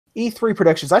E3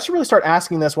 predictions. I should really start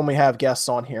asking this when we have guests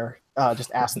on here.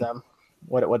 Just ask them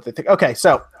what they think. Okay,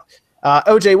 so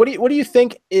OJ, what do you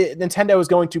think Nintendo is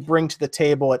going to bring to the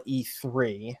table at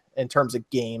E3 in terms of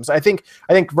games? I think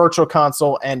Virtual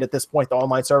Console and at this point the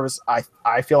online service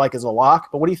I feel like is a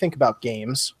lock. But what do you think about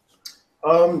games?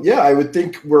 Yeah, I would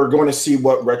think we're going to see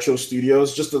what retro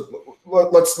studios.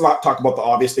 Let's not talk about the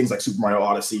obvious things like Super Mario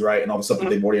Odyssey, right, and all the stuff that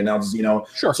they've already announced.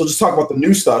 Sure. So just talk about the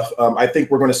new stuff. I think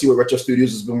we're going to see what retro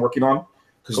studios has been working on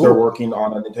because they're working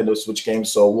on a Nintendo Switch game.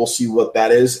 So we'll see what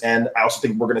that is, and I also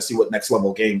think we're going to see what Next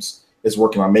Level Games is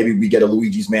working on. Maybe we get a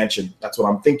Luigi's Mansion. That's what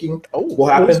I'm thinking will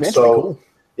happen. So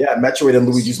yeah, Metroid and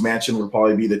Luigi's Mansion will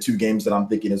probably be the two games that I'm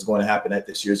thinking is going to happen at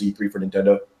this year's E3 for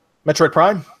Nintendo. Metroid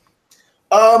Prime.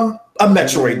 A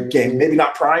Metroid game, maybe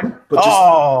not Prime, but just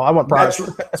I want Prime.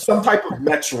 Some type of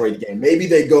Metroid game. Maybe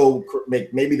they go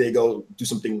do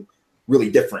something really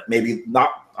different. Maybe not.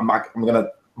 I'm gonna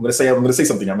say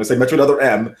something. I'm gonna say Metroid Other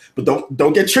M, but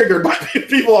don't get triggered by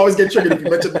people. Always get triggered if you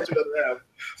mention Metroid Other M.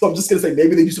 So I'm just gonna say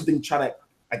maybe they do something trying to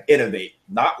like innovate,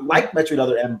 not like Metroid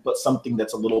Other M, but something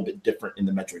that's a little bit different in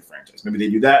the Metroid franchise. Maybe they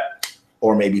do that.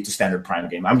 Or maybe it's a standard Prime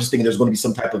game. I'm just thinking there's going to be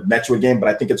some type of Metroid game, but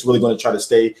I think it's really going to try to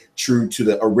stay true to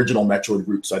the original Metroid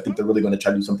roots. So I think they're really going to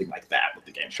try to do something like that with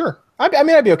the game. Sure. I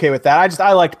mean, I'd be okay with that.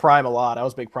 I liked Prime a lot. I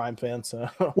was a big Prime fan. So.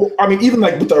 Well, I mean, even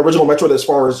like with the original Metroid, as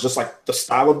far as just like the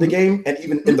style of the game, and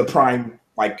even in the Prime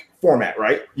like format,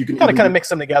 right? You can kind of mix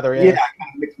them together. Yeah,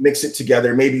 mix it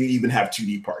together. Maybe you even have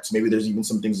 2D parts. Maybe there's even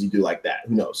some things you do like that.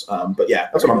 Who knows? But yeah,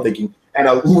 that's what I'm thinking. And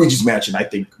Luigi's Mansion, I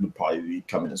think, would probably be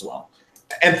coming as well.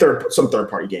 And some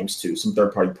third-party games too, some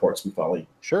third-party ports we probably.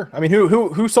 Sure. I mean,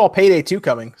 who saw Payday 2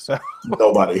 coming? So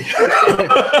nobody.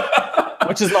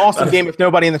 Which is an awesome game. If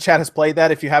nobody in the chat has played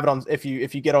that, if you have it on, if you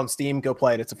get on Steam, go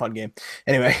play it. It's a fun game.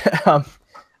 Anyway,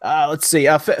 let's see.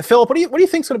 Philip, what do you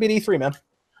think's going to be at E3, man?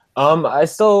 I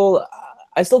still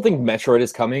think Metroid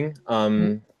is coming.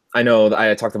 I know that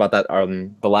I talked about that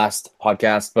on the last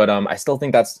podcast, but I still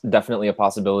think that's definitely a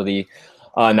possibility.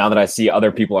 Now that I see other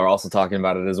people are also talking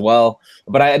about it as well.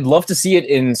 But I'd love to see it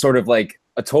in sort of like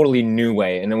a totally new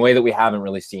way, in a way that we haven't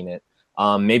really seen it.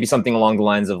 Maybe something along the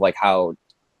lines of like how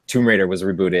Tomb Raider was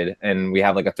rebooted and we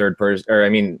have like a third person, or I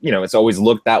mean, it's always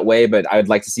looked that way, but I would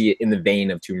like to see it in the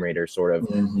vein of Tomb Raider, sort of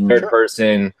third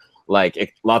person,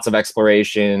 like lots of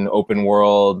exploration, open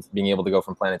world, being able to go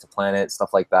from planet to planet,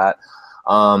 stuff like that.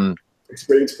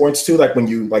 Experience points too, like when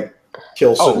you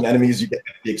kill certain enemies, you get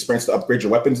the experience to upgrade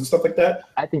your weapons and stuff like that.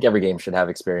 I think every game should have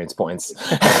experience points.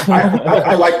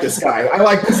 I like this guy.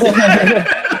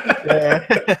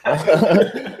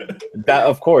 That,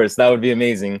 of course, that would be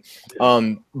amazing.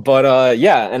 But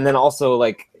yeah, and then also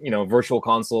like Virtual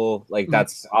Console, like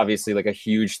that's obviously like a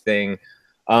huge thing.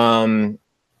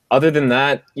 Other than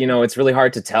that, it's really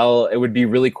hard to tell. It would be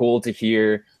really cool to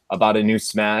hear about a new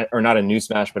Smash, or not a new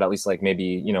Smash, but at least like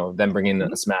maybe them bringing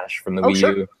a Smash from the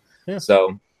Wii U. Yeah.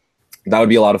 So that would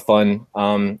be a lot of fun.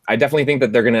 I definitely think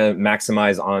that they're going to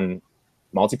maximize on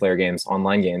multiplayer games,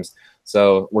 online games.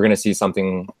 So we're going to see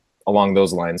something along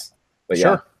those lines. But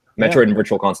yeah, Metroid and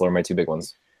Virtual Console are my two big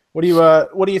ones. What do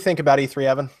you think about E3,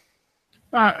 Evan?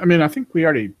 I mean, I think we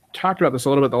already talked about this a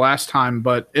little bit the last time,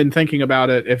 but in thinking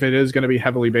about it, if it is going to be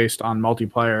heavily based on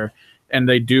multiplayer and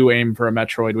they do aim for a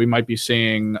Metroid, we might be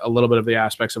seeing a little bit of the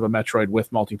aspects of a Metroid with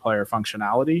multiplayer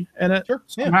functionality in it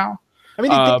somehow. Yeah. I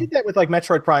mean, they did that with like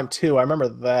Metroid Prime 2. I remember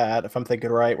that, if I'm thinking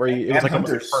right, where it was like a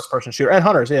first-person shooter. And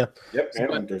Hunters, yeah. Yep,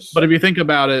 and Hunters. But if you think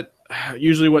about it,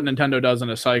 usually what Nintendo does in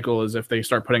a cycle is if they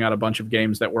start putting out a bunch of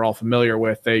games that we're all familiar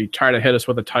with, they try to hit us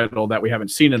with a title that we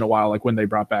haven't seen in a while, like when they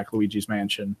brought back Luigi's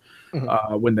Mansion,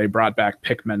 when they brought back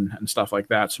Pikmin and stuff like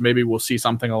that. So maybe we'll see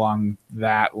something along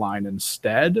that line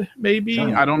instead, maybe.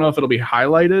 I don't know if it'll be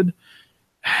highlighted.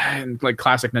 In like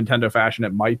classic Nintendo fashion,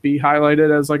 it might be highlighted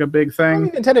as like a big thing. I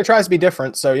mean, Nintendo tries to be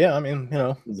different, so yeah. I mean,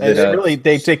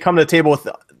 they come to the table with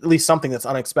at least something that's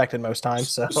unexpected most times.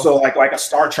 So like a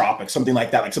Star Tropic, something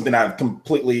like that, like something that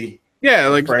completely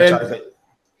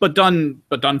but done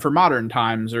for modern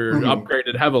times or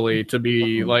upgraded heavily to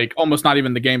be like almost not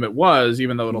even the game it was,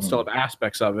 even though it'll still have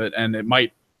aspects of it, and it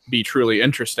might be truly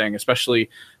interesting, especially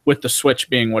with the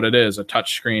Switch being what it is, a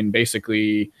touchscreen,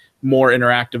 basically more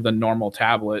interactive than normal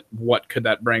tablet. What could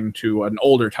that bring to an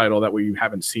older title that we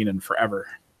haven't seen in forever?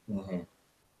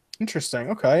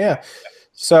 Interesting. Okay, yeah.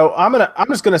 So I'm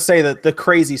just gonna say that the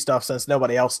crazy stuff, since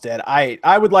nobody else did.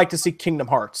 I would like to see Kingdom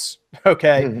Hearts.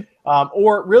 Okay,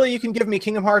 or really, you can give me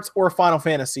Kingdom Hearts or Final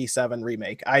Fantasy VII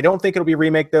remake. I don't think it'll be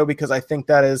remake though, because I think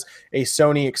that is a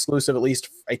Sony exclusive, at least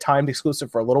a timed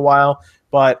exclusive for a little while.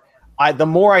 But the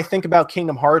more I think about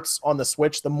Kingdom Hearts on the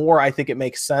Switch, the more I think it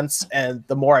makes sense, and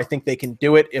the more I think they can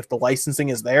do it if the licensing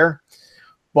is there.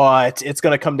 But it's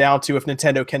going to come down to if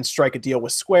Nintendo can strike a deal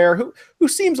with Square, who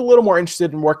seems a little more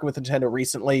interested in working with Nintendo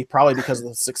recently, probably because of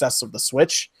the success of the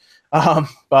Switch.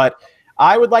 But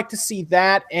I would like to see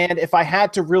that, and if I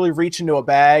had to really reach into a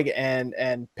bag and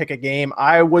pick a game,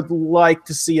 I would like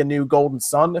to see a new Golden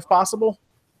Sun if possible.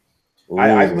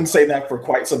 I've been saying that for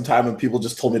quite some time, and people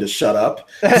just told me to shut up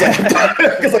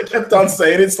because I kept on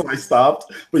saying it, so I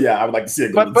stopped. But yeah, I would like to see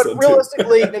a Golden Sun. But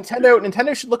realistically,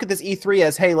 Nintendo should look at this E3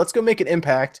 as, hey, let's go make an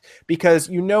impact, because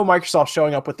Microsoft's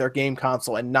showing up with their game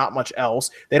console and not much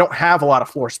else. They don't have a lot of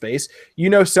floor space.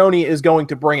 Sony is going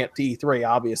to bring it to E3.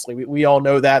 Obviously, we all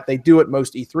know that they do at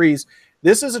most E3s.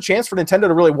 This is a chance for Nintendo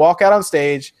to really walk out on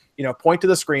stage, point to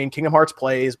the screen, Kingdom Hearts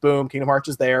plays, boom, Kingdom Hearts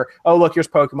is there. Oh, look, here's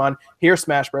Pokemon, here's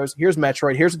Smash Bros, here's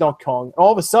Metroid, here's Donkey Kong.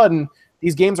 All of a sudden,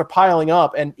 these games are piling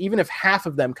up, and even if half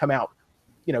of them come out,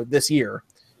 this year,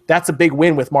 that's a big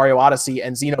win with Mario Odyssey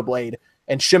and Xenoblade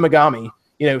and Shin Megami,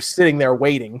 sitting there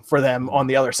waiting for them on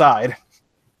the other side.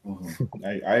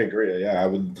 I agree. Yeah, I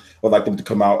would like them to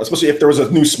come out, especially if there was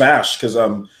a new Smash, because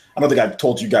I don't think I've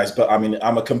told you guys, but I mean,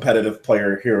 I'm a competitive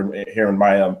player here in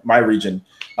my region.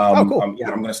 Cool. I'm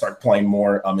going to start playing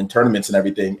more in tournaments and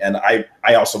everything, and I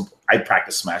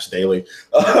practice Smash daily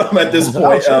at this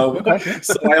point. So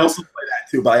I also play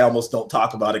that too, but I almost don't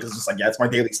talk about it because it's just like, it's my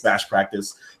daily Smash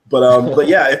practice. But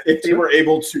yeah, if they were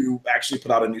able to actually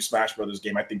put out a new Smash Brothers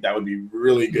game, I think that would be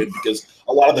really good, because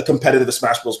a lot of the competitive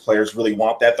Smash Bros players really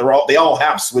want that. They all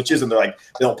have Switches, and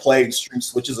they'll play and stream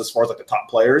Switches as far as like the top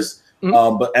players.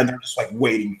 And they're just like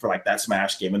waiting for like that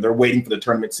Smash game, and they're waiting for the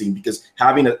tournament scene, because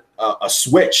having a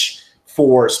Switch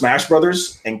for Smash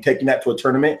Brothers and taking that to a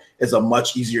tournament is a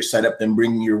much easier setup than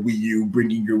bringing your Wii U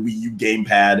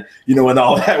gamepad, and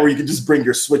all that, where you can just bring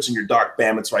your Switch and your dock,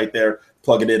 bam, it's right there,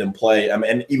 plug it in and play.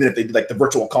 And even if they did like the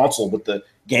virtual console with the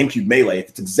GameCube Melee, if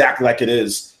it's exactly like it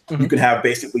is, you can have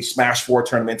basically Smash 4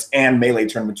 tournaments and Melee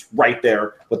tournaments right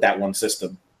there with that one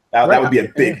system. That would be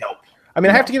a big help. I mean,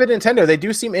 I have to give it to Nintendo. They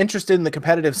do seem interested in the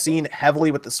competitive scene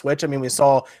heavily with the Switch. I mean, we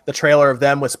saw the trailer of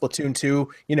them with Splatoon 2,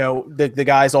 the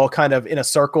guys all kind of in a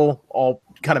circle, all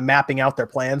kind of mapping out their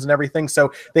plans and everything.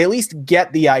 So they at least get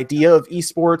the idea of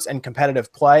esports and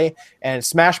competitive play. And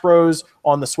Smash Bros.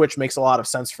 On the Switch makes a lot of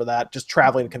sense for that. Just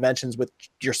traveling to conventions with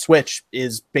your Switch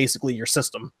is basically your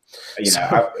system.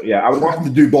 I would want them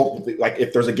to do both. Like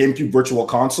if there's a GameCube Virtual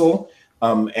Console,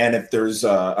 and if there's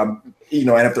and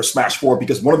if there's Smash 4,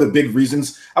 because one of the big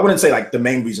reasons, I wouldn't say like the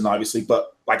main reason obviously,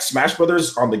 but like Smash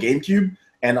Brothers on the GameCube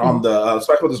and on the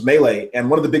Smash Brothers Melee, and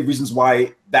one of the big reasons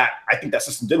why I think that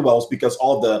system did well is because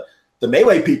all of the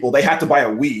Melee people, they had to buy a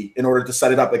Wii in order to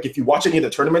set it up. Like if you watch any of the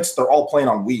tournaments, they're all playing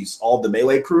on Wiis. All of the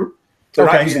Melee crew, they're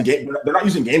not using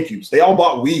GameCubes. They all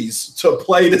bought Wiis to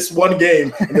play this one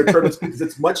game in their tournaments, because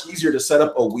it's much easier to set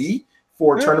up a Wii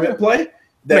for tournament play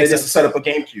than it is to set up a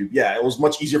GameCube. Yeah, it was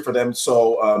much easier for them,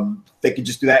 so they could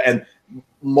just do that. And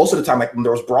most of the time, like when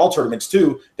there was Brawl tournaments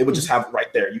too, they would just have it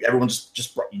right there. Everyone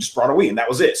just brought a Wii, and that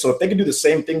was it. So if they could do the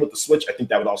same thing with the Switch, I think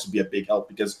that would also be a big help,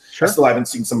 because I still haven't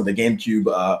seen some of the GameCube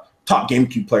top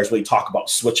GameCube players really talk about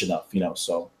Switch enough,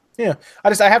 So yeah, I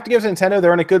have to give it to Nintendo.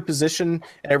 They're in a good position,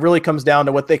 and it really comes down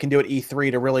to what they can do at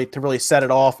E3 to really set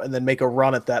it off and then make a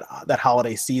run at that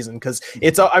holiday season, because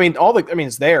it's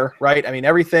it's there, right? I mean,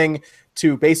 everything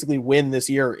to basically win this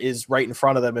year is right in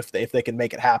front of them if they can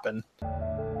make it happen.